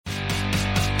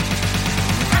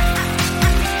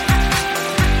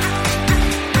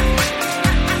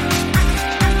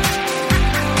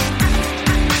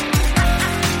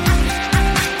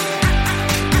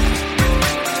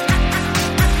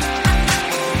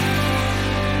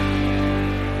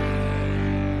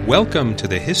Welcome to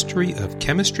the History of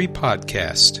Chemistry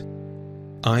podcast.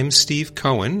 I'm Steve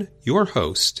Cohen, your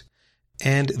host,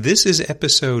 and this is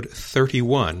episode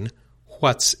 31,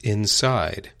 What's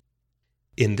Inside?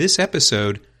 In this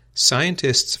episode,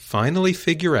 scientists finally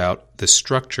figure out the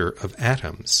structure of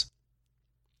atoms.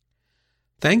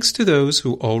 Thanks to those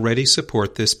who already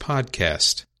support this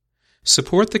podcast.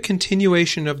 Support the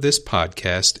continuation of this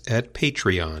podcast at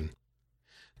Patreon.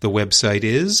 The website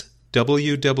is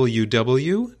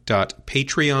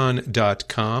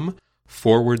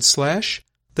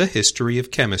www.patreon.com/The History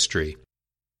of Chemistry.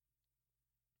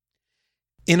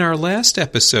 In our last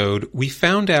episode, we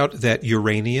found out that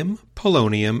uranium,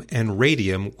 polonium, and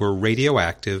radium were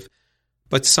radioactive,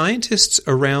 but scientists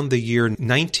around the year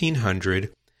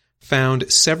 1900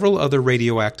 found several other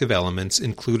radioactive elements,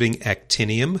 including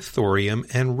actinium, thorium,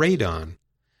 and radon.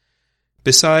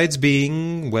 Besides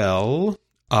being,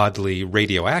 oddly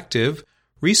radioactive,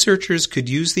 researchers could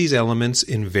use these elements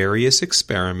in various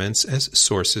experiments as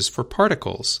sources for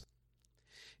particles.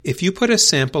 If you put a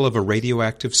sample of a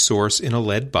radioactive source in a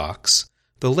lead box,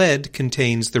 the lead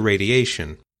contains the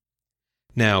radiation.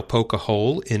 Now poke a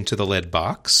hole into the lead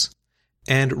box,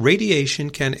 and radiation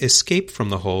can escape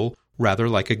from the hole rather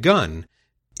like a gun,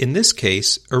 in this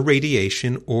case a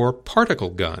radiation or particle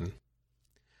gun.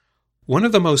 One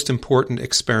of the most important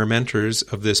experimenters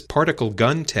of this particle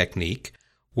gun technique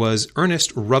was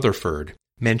Ernest Rutherford,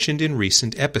 mentioned in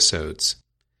recent episodes.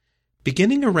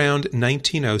 Beginning around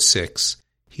 1906,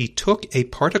 he took a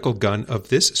particle gun of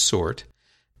this sort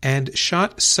and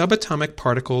shot subatomic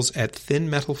particles at thin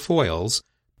metal foils,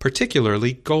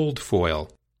 particularly gold foil.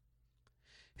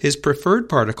 His preferred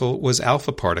particle was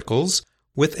alpha particles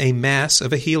with a mass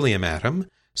of a helium atom,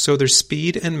 so their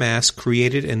speed and mass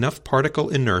created enough particle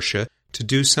inertia to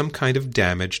do some kind of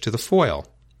damage to the foil.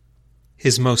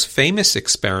 His most famous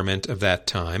experiment of that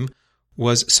time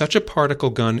was such a particle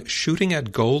gun shooting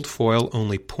at gold foil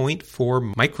only 0.4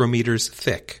 micrometers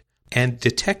thick and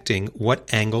detecting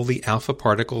what angle the alpha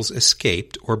particles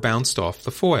escaped or bounced off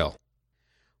the foil.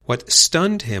 What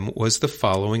stunned him was the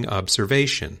following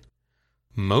observation.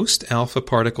 Most alpha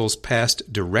particles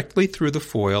passed directly through the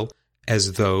foil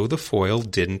as though the foil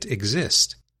didn't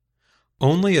exist.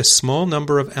 Only a small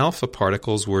number of alpha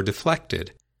particles were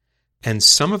deflected, and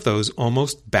some of those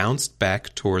almost bounced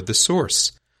back toward the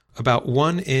source, about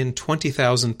 1 in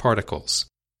 20,000 particles.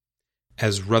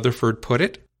 As Rutherford put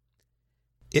it,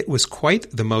 "It was quite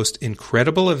the most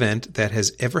incredible event that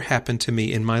has ever happened to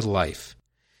me in my life.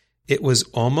 It was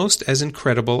almost as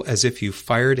incredible as if you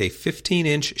fired a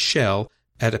 15-inch shell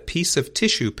at a piece of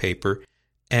tissue paper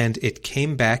and it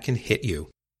came back and hit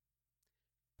you."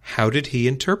 How did he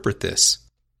interpret this?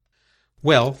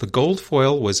 Well, the gold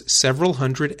foil was several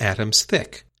hundred atoms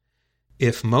thick.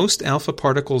 If most alpha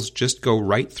particles just go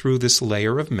right through this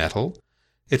layer of metal,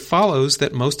 it follows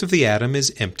that most of the atom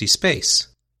is empty space.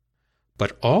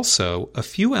 But also, a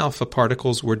few alpha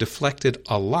particles were deflected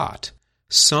a lot,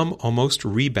 some almost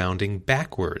rebounding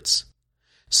backwards.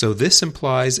 So this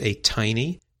implies a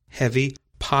tiny, heavy,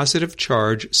 positive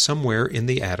charge somewhere in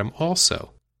the atom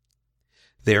also.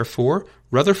 Therefore,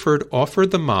 Rutherford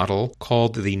offered the model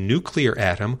called the nuclear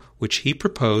atom, which he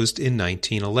proposed in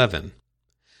 1911.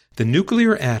 The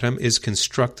nuclear atom is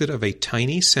constructed of a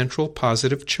tiny central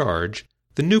positive charge,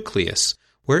 the nucleus,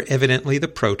 where evidently the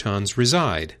protons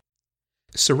reside.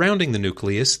 Surrounding the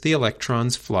nucleus, the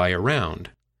electrons fly around.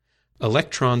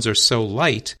 Electrons are so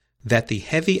light that the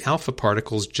heavy alpha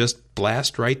particles just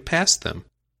blast right past them.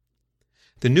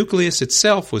 The nucleus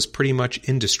itself was pretty much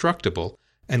indestructible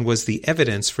and was the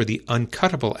evidence for the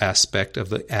uncuttable aspect of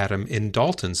the atom in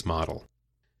Dalton's model.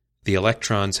 The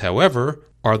electrons, however,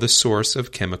 are the source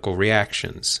of chemical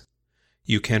reactions.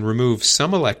 You can remove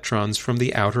some electrons from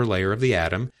the outer layer of the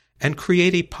atom and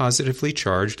create a positively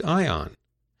charged ion.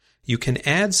 You can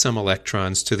add some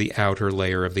electrons to the outer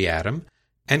layer of the atom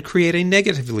and create a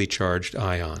negatively charged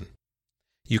ion.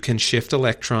 You can shift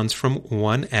electrons from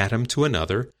one atom to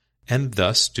another and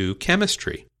thus do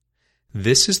chemistry.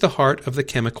 This is the heart of the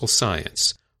chemical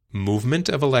science, movement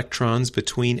of electrons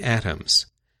between atoms.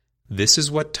 This is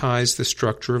what ties the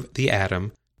structure of the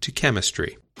atom to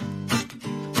chemistry.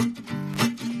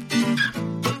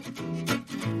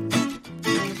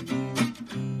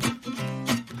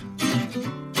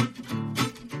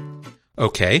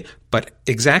 Okay, but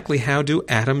exactly how do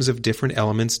atoms of different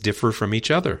elements differ from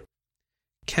each other?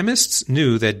 Chemists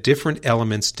knew that different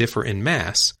elements differ in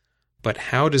mass, but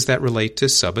how does that relate to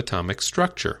subatomic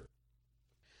structure?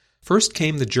 First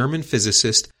came the German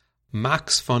physicist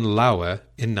Max von Laue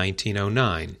in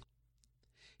 1909.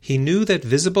 He knew that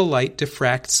visible light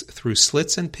diffracts through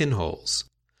slits and pinholes,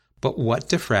 But what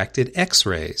diffracted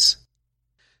X-rays?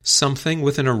 Something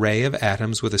with an array of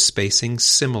atoms with a spacing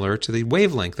similar to the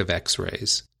wavelength of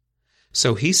X-rays.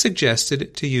 So he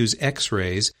suggested to use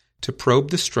X-rays to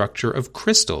probe the structure of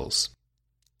crystals.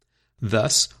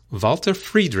 Thus, Walter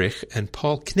Friedrich and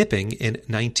Paul Knipping in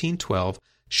 1912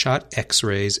 shot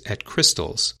X-rays at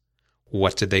crystals.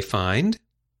 What did they find?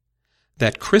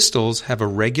 That crystals have a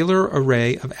regular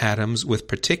array of atoms with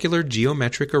particular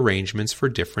geometric arrangements for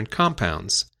different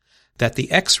compounds. That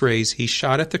the X-rays he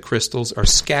shot at the crystals are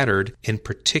scattered in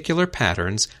particular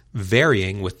patterns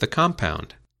varying with the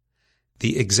compound.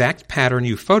 The exact pattern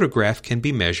you photograph can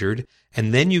be measured,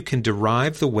 and then you can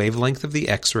derive the wavelength of the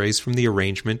X-rays from the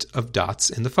arrangement of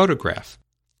dots in the photograph.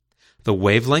 The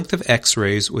wavelength of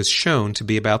X-rays was shown to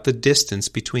be about the distance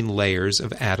between layers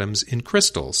of atoms in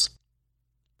crystals.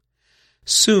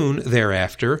 Soon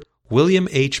thereafter, William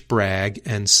H. Bragg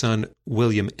and son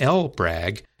William L.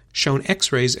 Bragg shone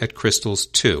X-rays at crystals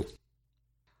too.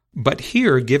 But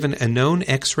here, given a known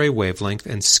X-ray wavelength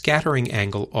and scattering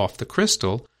angle off the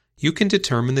crystal, you can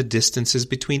determine the distances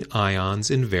between ions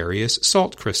in various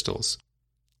salt crystals.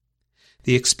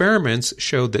 The experiments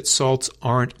showed that salts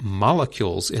aren't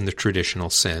molecules in the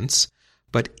traditional sense,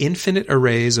 but infinite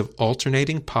arrays of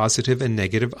alternating positive and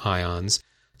negative ions,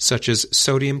 such as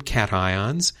sodium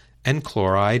cations and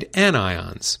chloride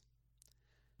anions.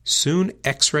 Soon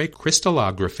X-ray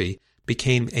crystallography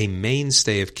became a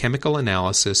mainstay of chemical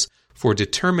analysis for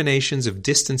determinations of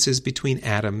distances between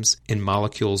atoms in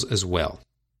molecules as well.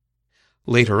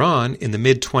 Later on, in the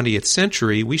mid-20th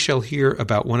century, we shall hear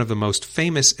about one of the most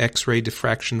famous X-ray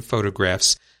diffraction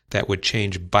photographs that would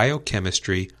change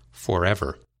biochemistry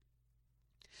forever.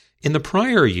 In the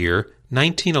prior year,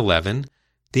 1911,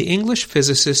 the English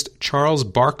physicist Charles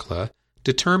Barkla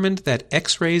determined that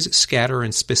X-rays scatter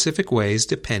in specific ways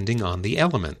depending on the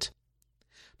element.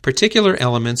 Particular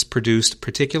elements produced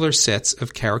particular sets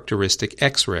of characteristic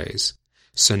X-rays.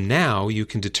 So now you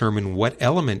can determine what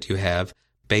element you have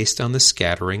based on the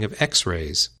scattering of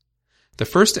X-rays. The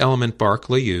first element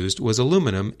Barkla used was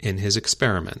aluminum in his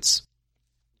experiments.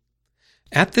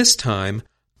 At this time,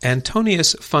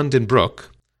 Antonius van den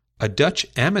Broek, a Dutch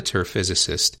amateur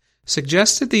physicist,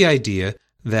 suggested the idea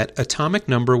that atomic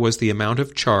number was the amount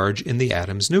of charge in the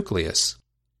atom's nucleus.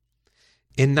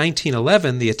 In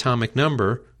 1911, the atomic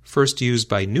number, first used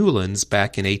by Newlands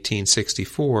back in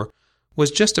 1864, was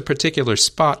just a particular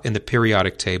spot in the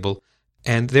periodic table,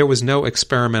 and there was no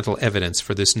experimental evidence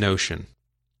for this notion.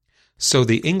 So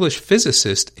the English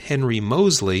physicist Henry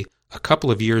Moseley, a couple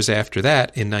of years after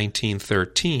that, in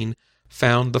 1913,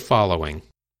 found the following.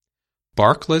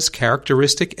 Barkla's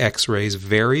characteristic X-rays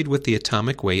varied with the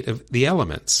atomic weight of the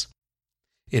elements.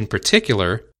 In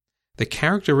particular, the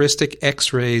characteristic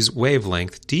X-ray's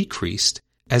wavelength decreased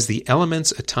as the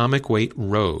element's atomic weight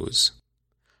rose.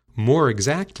 More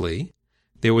exactly,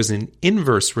 there was an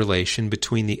inverse relation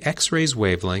between the X-ray's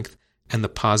wavelength and the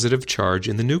positive charge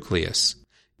in the nucleus.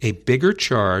 A bigger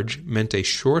charge meant a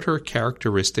shorter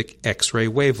characteristic X-ray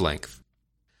wavelength.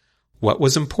 What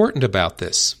was important about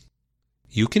this?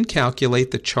 You can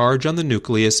calculate the charge on the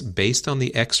nucleus based on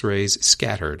the X-rays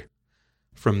scattered.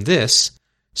 From this,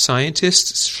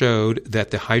 scientists showed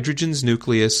that the hydrogen's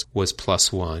nucleus was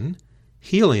 +1,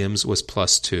 helium's was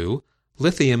 +2,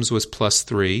 lithium's was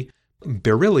 +3,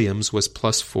 beryllium's was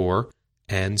 +4,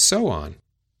 and so on.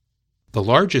 The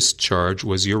largest charge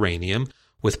was uranium,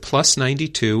 with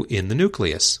 +92 in the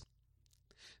nucleus.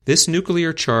 This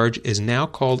nuclear charge is now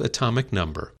called atomic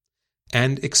number,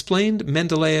 and explained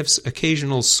Mendeleev's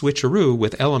occasional switcheroo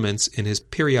with elements in his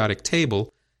periodic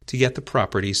table to get the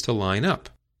properties to line up.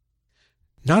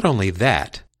 Not only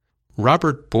that,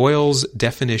 Robert Boyle's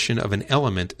definition of an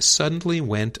element suddenly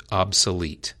went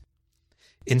obsolete.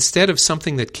 Instead of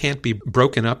something that can't be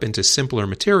broken up into simpler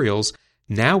materials,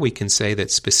 now we can say that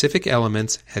specific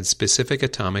elements had specific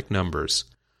atomic numbers.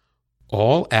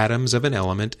 All atoms of an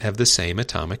element have the same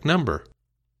atomic number.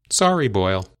 Sorry,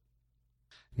 Boyle.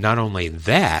 Not only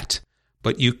that,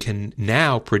 but you can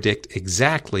now predict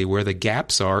exactly where the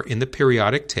gaps are in the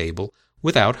periodic table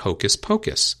without hocus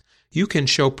pocus. You can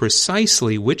show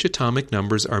precisely which atomic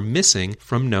numbers are missing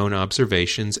from known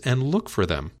observations and look for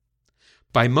them.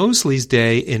 By Moseley's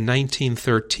day in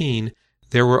 1913,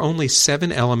 there were only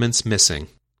 7 elements missing: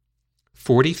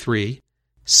 43,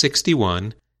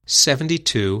 61,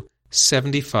 72,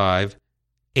 75,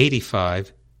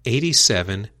 85,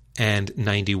 87, and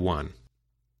 91.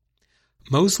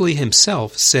 Moseley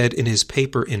himself said in his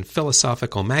paper in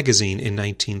Philosophical Magazine in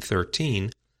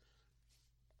 1913,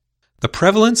 "The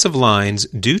prevalence of lines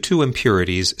due to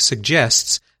impurities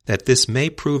suggests that this may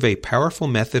prove a powerful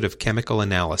method of chemical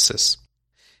analysis.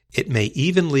 It may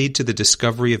even lead to the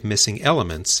discovery of missing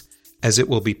elements, as it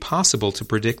will be possible to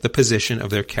predict the position of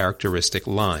their characteristic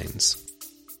lines.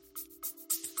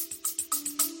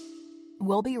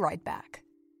 We'll be right back.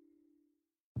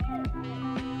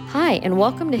 Hi, and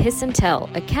welcome to Hiss and Tell,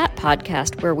 a cat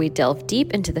podcast where we delve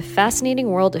deep into the fascinating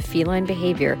world of feline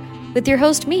behavior with your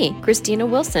host, me, Christina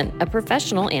Wilson, a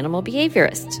professional animal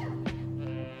behaviorist.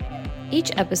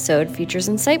 Each episode features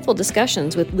insightful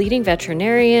discussions with leading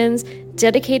veterinarians,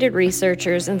 dedicated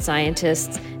researchers and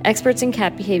scientists, experts in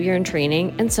cat behavior and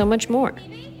training, and so much more.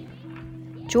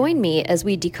 Join me as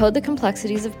we decode the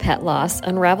complexities of pet loss,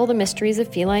 unravel the mysteries of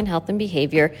feline health and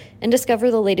behavior, and discover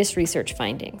the latest research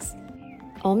findings.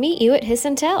 I'll meet you at Hiss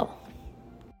and Tell.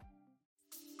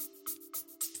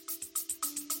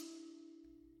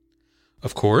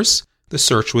 Of course, the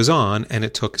search was on, and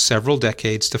it took several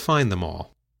decades to find them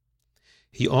all.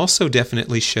 He also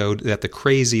definitely showed that the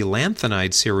crazy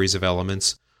lanthanide series of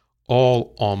elements,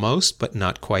 all almost but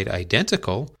not quite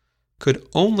identical, could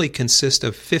only consist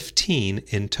of 15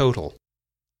 in total.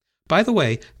 By the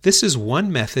way, this is one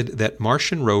method that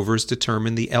Martian rovers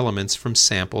determine the elements from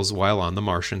samples while on the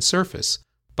Martian surface,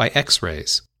 by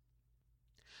X-rays.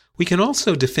 We can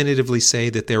also definitively say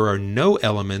that there are no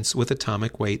elements with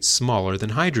atomic weight smaller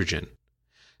than hydrogen.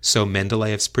 So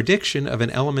Mendeleev's prediction of an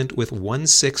element with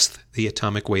 1/6 the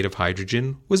atomic weight of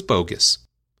hydrogen was bogus.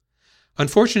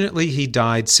 Unfortunately, he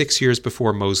died 6 years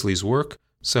before Moseley's work,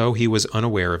 so he was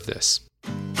unaware of this.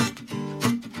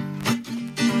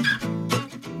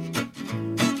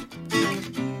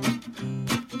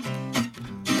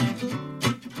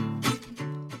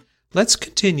 Let's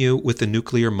continue with the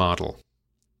nuclear model.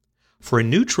 For a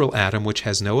neutral atom which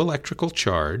has no electrical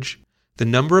charge, the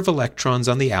number of electrons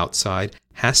on the outside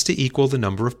has to equal the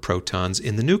number of protons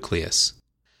in the nucleus.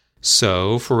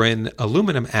 So, for an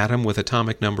aluminum atom with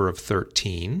atomic number of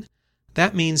 13,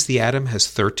 that means the atom has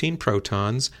 13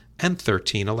 protons and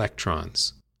 13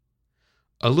 electrons.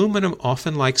 Aluminum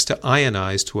often likes to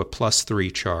ionize to a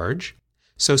 +3 charge,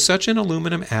 so such an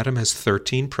aluminum atom has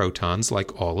 13 protons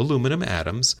like all aluminum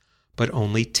atoms, but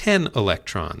only 10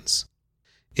 electrons.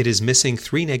 It is missing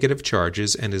 3 negative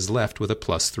charges and is left with a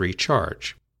 +3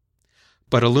 charge.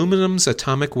 But aluminum's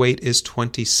atomic weight is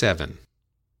 27.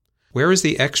 Where is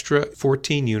the extra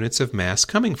 14 units of mass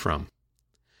coming from?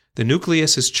 The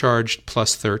nucleus is charged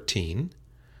 +13,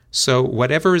 so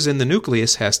whatever is in the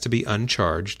nucleus has to be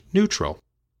uncharged, neutral.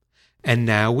 And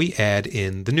now we add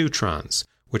in the neutrons,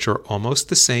 which are almost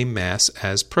the same mass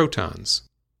as protons.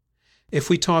 If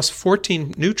we toss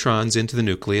 14 neutrons into the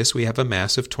nucleus, we have a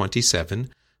mass of 27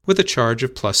 with a charge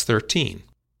of +13.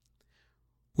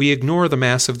 We ignore the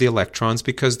mass of the electrons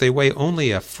because they weigh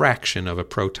only a fraction of a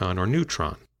proton or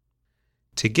neutron.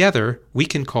 Together, we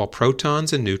can call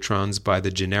protons and neutrons by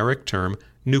the generic term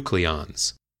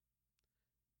nucleons.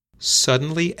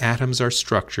 Suddenly, atoms are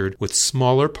structured with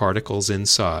smaller particles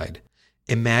inside.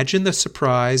 Imagine the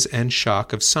surprise and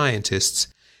shock of scientists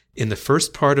in the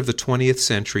first part of the 20th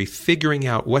century figuring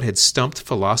out what had stumped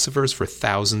philosophers for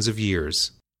thousands of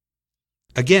years.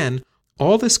 Again,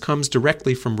 all this comes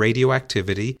directly from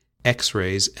radioactivity,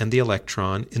 X-rays, and the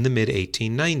electron in the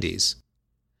mid-1890s.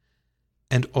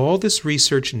 And all this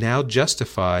research now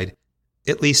justified,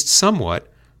 at least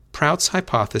somewhat, Prout's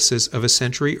hypothesis of a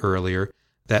century earlier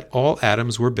that all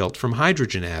atoms were built from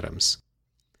hydrogen atoms.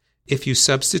 If you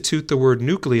substitute the word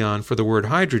nucleon for the word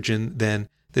hydrogen, then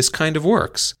this kind of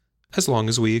works, as long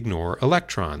as we ignore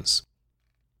electrons.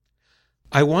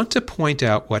 I want to point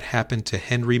out what happened to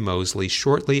Henry Moseley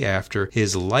shortly after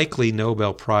his likely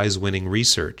Nobel Prize-winning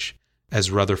research, as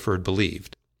Rutherford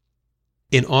believed.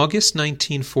 In August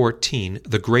 1914,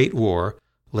 the Great War,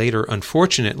 later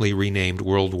unfortunately renamed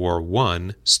World War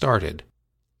I, started.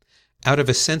 Out of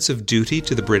a sense of duty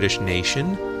to the British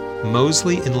nation,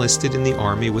 Moseley enlisted in the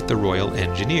Army with the Royal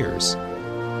Engineers.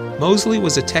 Moseley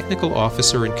was a technical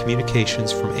officer in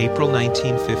communications from April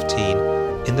 1915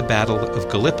 in the Battle of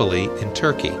Gallipoli in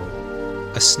Turkey.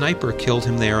 A sniper killed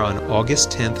him there on August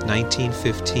 10,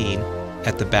 1915,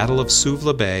 at the Battle of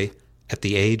Suvla Bay at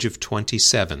the age of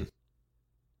 27.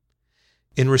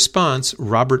 In response,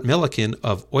 Robert Millikan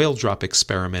of oil drop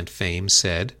experiment fame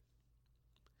said,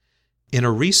 "In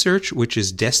a research which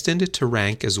is destined to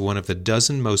rank as one of the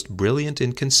dozen most brilliant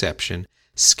in conception,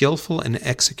 skillful in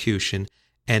execution,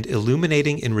 and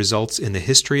illuminating in results in the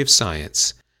history of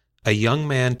science, a young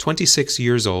man 26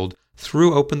 years old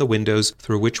threw open the windows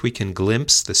through which we can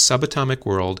glimpse the subatomic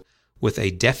world with a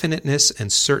definiteness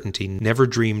and certainty never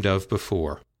dreamed of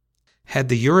before. Had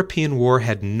the European War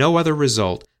had no other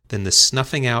result than the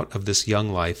snuffing out of this young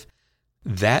life,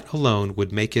 that alone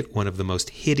would make it one of the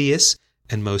most hideous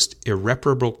and most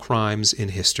irreparable crimes in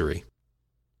history.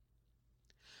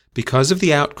 Because of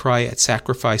the outcry at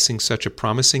sacrificing such a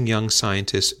promising young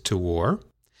scientist to war,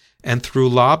 and through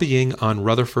lobbying on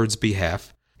Rutherford's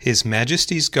behalf, His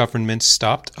Majesty's government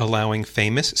stopped allowing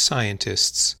famous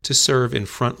scientists to serve in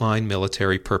frontline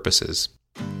military purposes.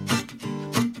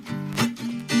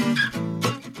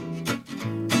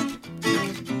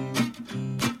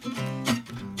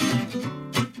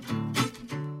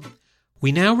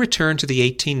 We now return to the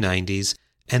 1890s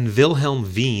and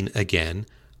Wilhelm Wien again,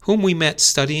 whom we met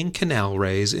studying canal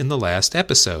rays in the last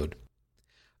episode.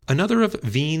 Another of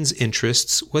Wien's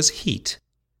interests was heat,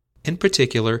 in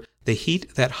particular the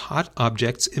heat that hot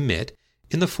objects emit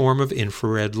in the form of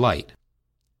infrared light.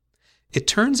 It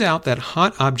turns out that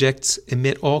hot objects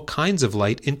emit all kinds of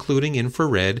light, including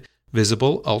infrared,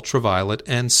 visible, ultraviolet,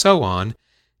 and so on,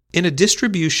 in a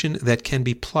distribution that can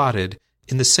be plotted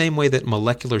in the same way that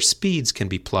molecular speeds can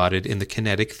be plotted in the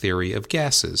kinetic theory of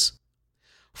gases.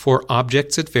 For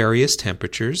objects at various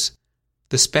temperatures,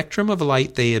 the spectrum of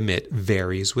light they emit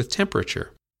varies with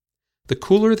temperature. The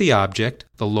cooler the object,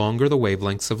 the longer the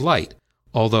wavelengths of light,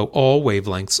 although all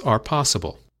wavelengths are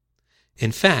possible.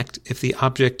 In fact, if the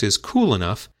object is cool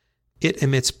enough, it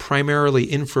emits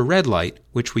primarily infrared light,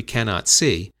 which we cannot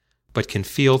see, but can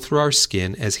feel through our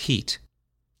skin as heat.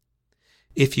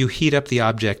 If you heat up the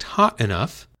object hot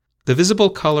enough, the visible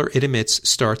color it emits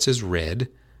starts as red,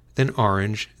 then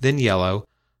orange, then yellow,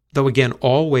 though again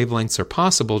all wavelengths are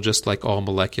possible just like all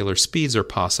molecular speeds are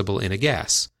possible in a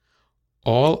gas.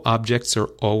 All objects are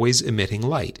always emitting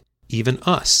light, even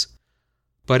us,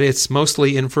 but it's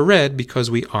mostly infrared because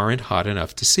we aren't hot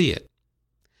enough to see it.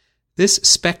 This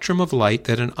spectrum of light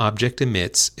that an object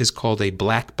emits is called a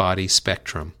blackbody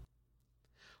spectrum.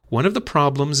 One of the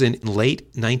problems in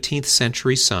late 19th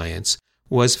century science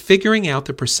was figuring out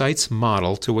the precise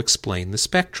model to explain the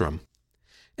spectrum.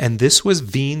 And this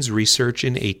was Wien's research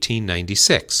in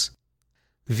 1896.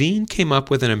 Wien came up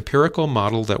with an empirical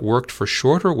model that worked for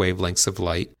shorter wavelengths of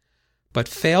light, but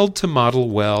failed to model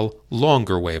well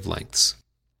longer wavelengths.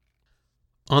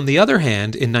 On the other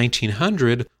hand, in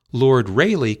 1900, Lord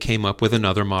Rayleigh came up with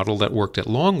another model that worked at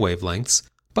long wavelengths,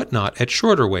 but not at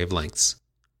shorter wavelengths.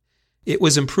 It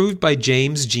was improved by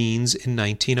James Jeans in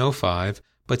 1905,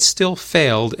 but still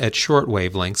failed at short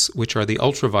wavelengths, which are the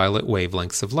ultraviolet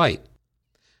wavelengths of light.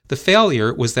 The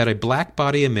failure was that a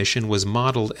blackbody emission was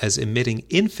modeled as emitting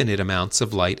infinite amounts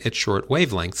of light at short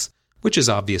wavelengths, which is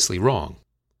obviously wrong.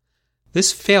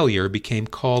 This failure became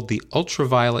called the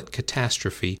ultraviolet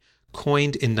catastrophe,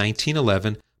 coined in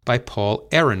 1911 by Paul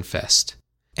Ehrenfest,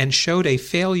 and showed a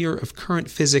failure of current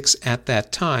physics at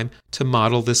that time to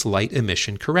model this light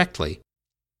emission correctly.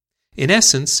 In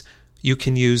essence, you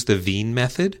can use the Wien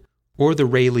method or the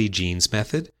Rayleigh-Jeans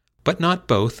method, but not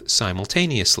both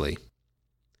simultaneously.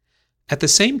 At the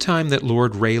same time that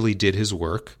Lord Rayleigh did his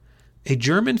work, a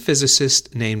German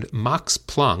physicist named Max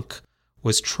Planck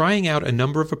was trying out a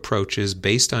number of approaches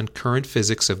based on current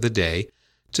physics of the day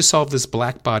to solve this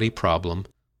blackbody problem,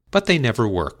 but they never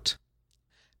worked.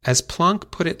 As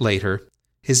Planck put it later,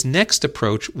 his next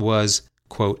approach was,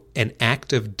 quote, an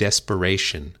act of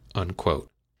desperation, unquote.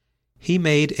 He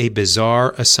made a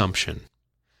bizarre assumption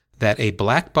that a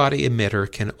blackbody emitter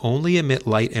can only emit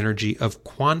light energy of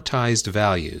quantized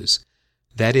values,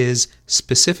 that is,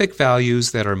 specific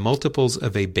values that are multiples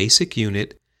of a basic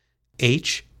unit,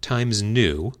 h times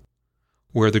nu,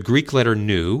 where the Greek letter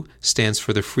nu stands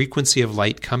for the frequency of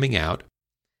light coming out,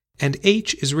 and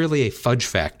h is really a fudge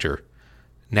factor,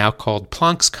 now called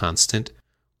Planck's constant,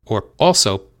 or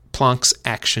also Planck's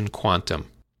action quantum.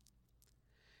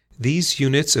 These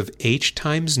units of h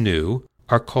times nu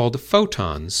are called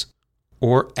photons,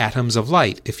 or atoms of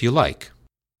light, if you like.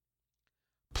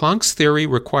 Planck's theory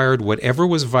required whatever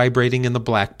was vibrating in the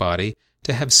blackbody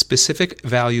to have specific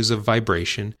values of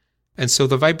vibration, and so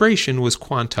the vibration was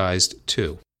quantized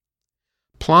too.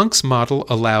 Planck's model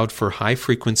allowed for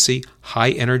high-frequency,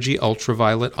 high-energy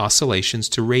ultraviolet oscillations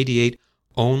to radiate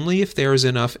only if there is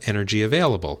enough energy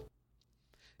available.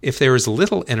 If there is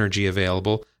little energy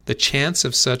available, the chance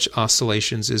of such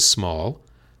oscillations is small,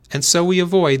 and so we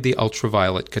avoid the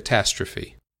ultraviolet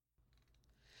catastrophe.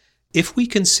 If we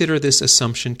consider this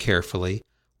assumption carefully,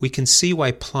 we can see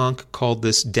why Planck called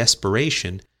this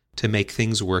desperation to make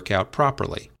things work out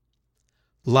properly.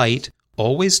 Light,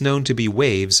 always known to be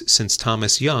waves since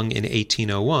Thomas Young in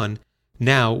 1801,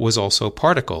 now was also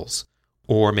particles,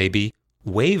 or maybe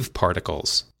wave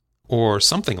particles, or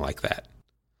something like that.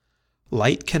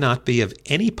 Light cannot be of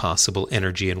any possible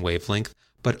energy and wavelength,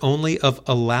 but only of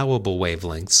allowable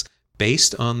wavelengths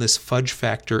based on this fudge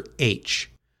factor h,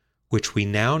 which we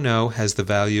now know has the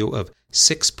value of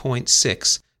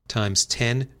 6.6 times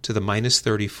 10 to the minus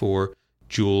 34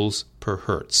 joules per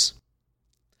hertz.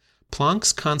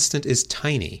 Planck's constant is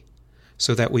tiny,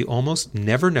 so that we almost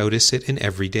never notice it in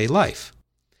everyday life,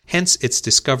 hence its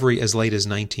discovery as late as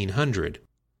 1900.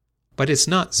 But it's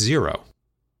not zero.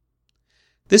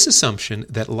 This assumption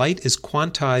that light is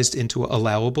quantized into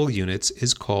allowable units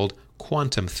is called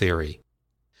quantum theory.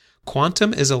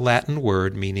 Quantum is a Latin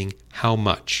word meaning how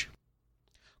much.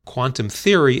 Quantum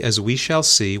theory, as we shall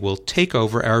see, will take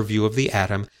over our view of the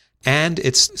atom and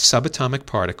its subatomic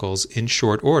particles in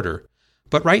short order,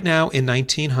 but right now in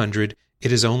 1900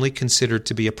 it is only considered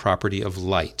to be a property of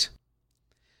light.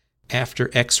 After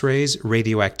X-rays,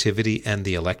 radioactivity, and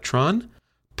the electron,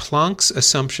 Planck's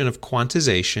assumption of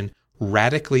quantization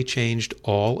radically changed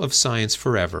all of science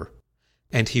forever,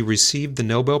 and he received the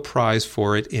Nobel Prize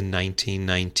for it in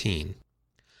 1919.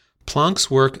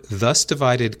 Planck's work thus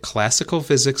divided classical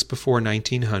physics before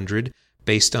 1900,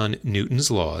 based on Newton's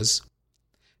laws,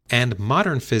 and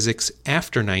modern physics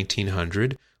after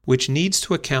 1900, which needs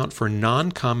to account for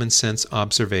non-common sense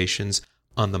observations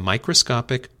on the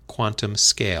microscopic quantum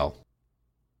scale.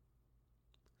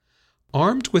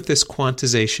 Armed with this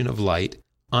quantization of light,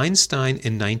 Einstein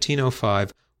in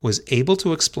 1905 was able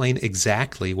to explain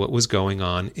exactly what was going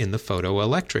on in the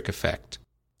photoelectric effect.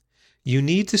 You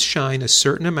need to shine a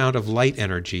certain amount of light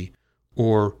energy,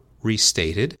 or,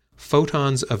 restated,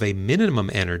 photons of a minimum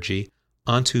energy,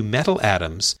 onto metal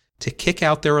atoms to kick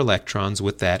out their electrons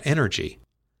with that energy.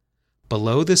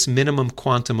 Below this minimum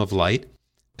quantum of light,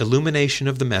 illumination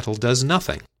of the metal does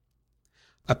nothing.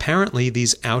 Apparently,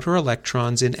 these outer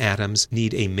electrons in atoms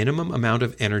need a minimum amount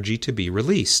of energy to be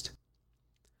released.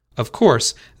 Of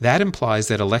course, that implies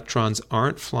that electrons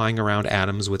aren't flying around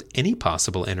atoms with any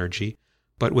possible energy,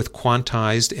 but with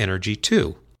quantized energy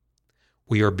too.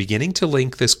 We are beginning to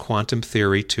link this quantum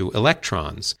theory to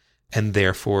electrons, and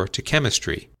therefore to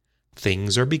chemistry.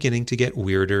 Things are beginning to get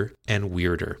weirder and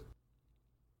weirder.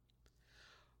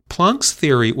 Planck's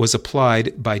theory was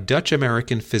applied by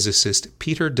Dutch-American physicist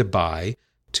Peter Debye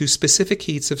to specific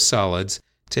heats of solids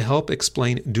to help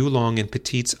explain Dulong and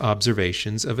Petit's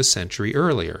observations of a century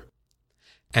earlier.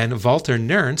 And Walter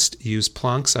Nernst used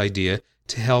Planck's idea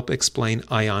to help explain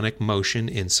ionic motion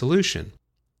in solution.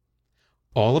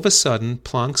 All of a sudden,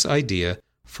 Planck's idea,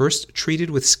 first treated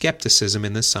with skepticism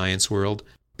in the science world,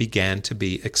 began to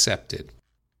be accepted.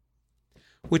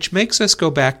 Which makes us go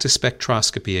back to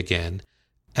spectroscopy again,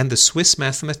 and the Swiss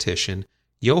mathematician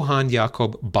Johann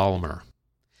Jakob Balmer.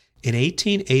 In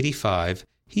 1885,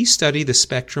 he studied the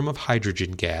spectrum of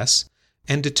hydrogen gas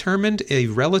and determined a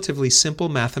relatively simple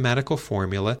mathematical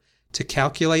formula to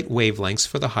calculate wavelengths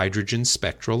for the hydrogen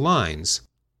spectral lines.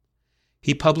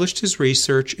 He published his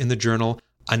research in the journal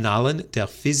Annalen der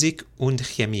Physik und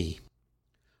Chemie.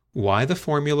 Why the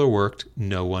formula worked,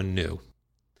 no one knew.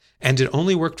 And it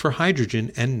only worked for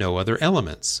hydrogen and no other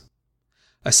elements.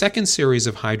 A second series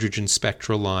of hydrogen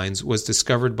spectral lines was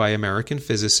discovered by American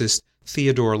physicist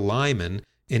Theodore Lyman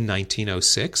in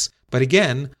 1906, but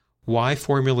again, why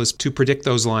formulas to predict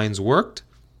those lines worked,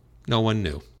 no one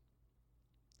knew.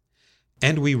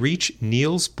 And we reach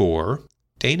Niels Bohr,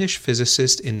 Danish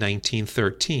physicist in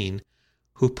 1913,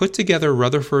 who put together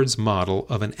Rutherford's model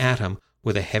of an atom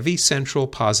with a heavy central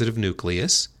positive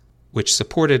nucleus, which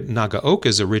supported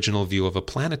Nagaoka's original view of a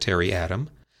planetary atom,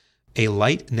 a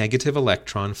light negative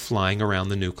electron flying around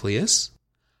the nucleus,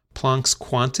 Planck's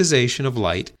quantization of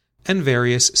light, and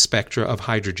various spectra of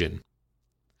hydrogen.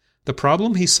 The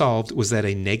problem he solved was that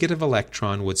a negative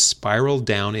electron would spiral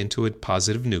down into a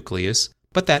positive nucleus,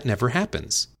 but that never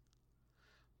happens.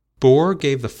 Bohr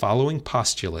gave the following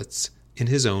postulates in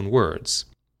his own words.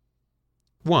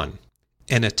 1.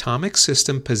 An atomic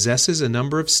system possesses a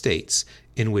number of states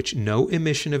in which no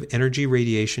emission of energy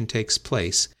radiation takes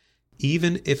place,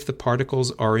 even if the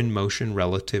particles are in motion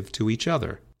relative to each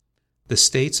other. The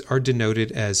states are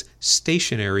denoted as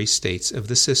stationary states of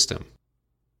the system.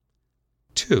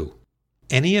 2.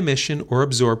 Any emission or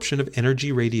absorption of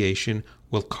energy radiation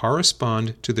will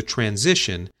correspond to the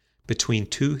transition between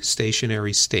two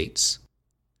stationary states.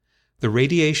 The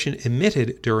radiation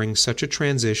emitted during such a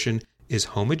transition is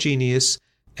homogeneous,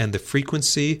 and the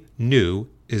frequency nu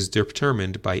is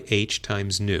determined by h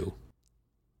times nu.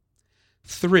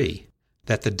 3.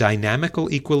 That the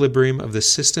dynamical equilibrium of the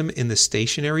system in the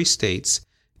stationary states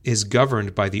is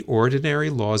governed by the ordinary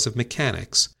laws of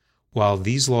mechanics, while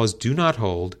these laws do not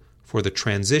hold for the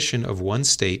transition of one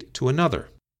state to another.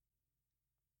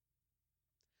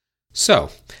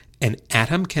 So, an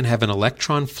atom can have an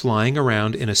electron flying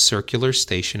around in a circular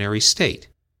stationary state.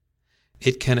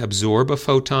 It can absorb a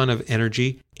photon of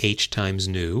energy h times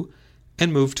nu,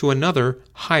 and move to another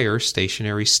higher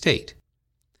stationary state.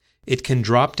 It can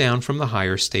drop down from the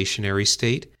higher stationary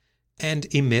state and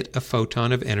emit a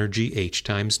photon of energy h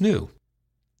times nu.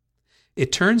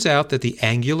 It turns out that the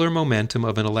angular momentum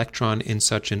of an electron in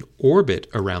such an orbit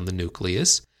around the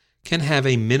nucleus can have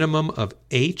a minimum of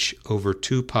h over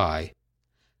 2 pi,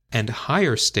 and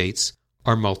higher states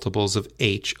are multiples of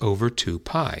h over 2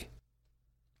 pi.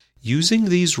 Using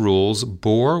these rules,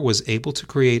 Bohr was able to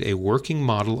create a working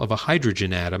model of a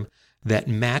hydrogen atom that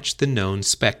matched the known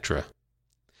spectra.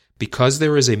 Because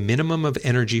there is a minimum of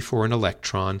energy for an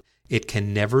electron, it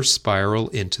can never spiral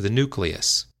into the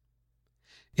nucleus.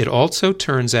 It also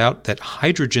turns out that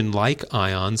hydrogen-like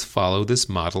ions follow this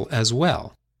model as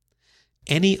well.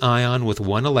 Any ion with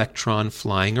one electron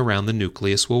flying around the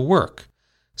nucleus will work,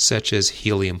 such as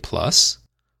helium+,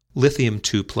 lithium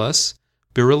 2+,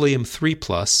 beryllium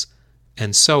 3+,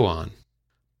 and so on.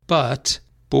 But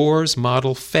Bohr's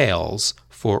model fails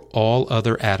for all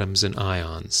other atoms and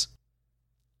ions.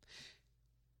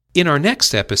 In our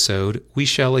next episode, we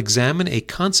shall examine a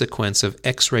consequence of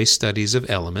X-ray studies of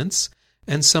elements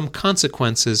and some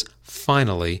consequences,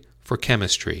 finally, for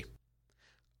chemistry.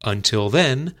 Until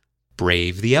then,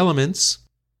 brave the elements!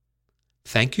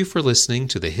 Thank you for listening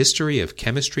to the History of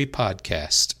Chemistry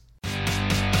podcast.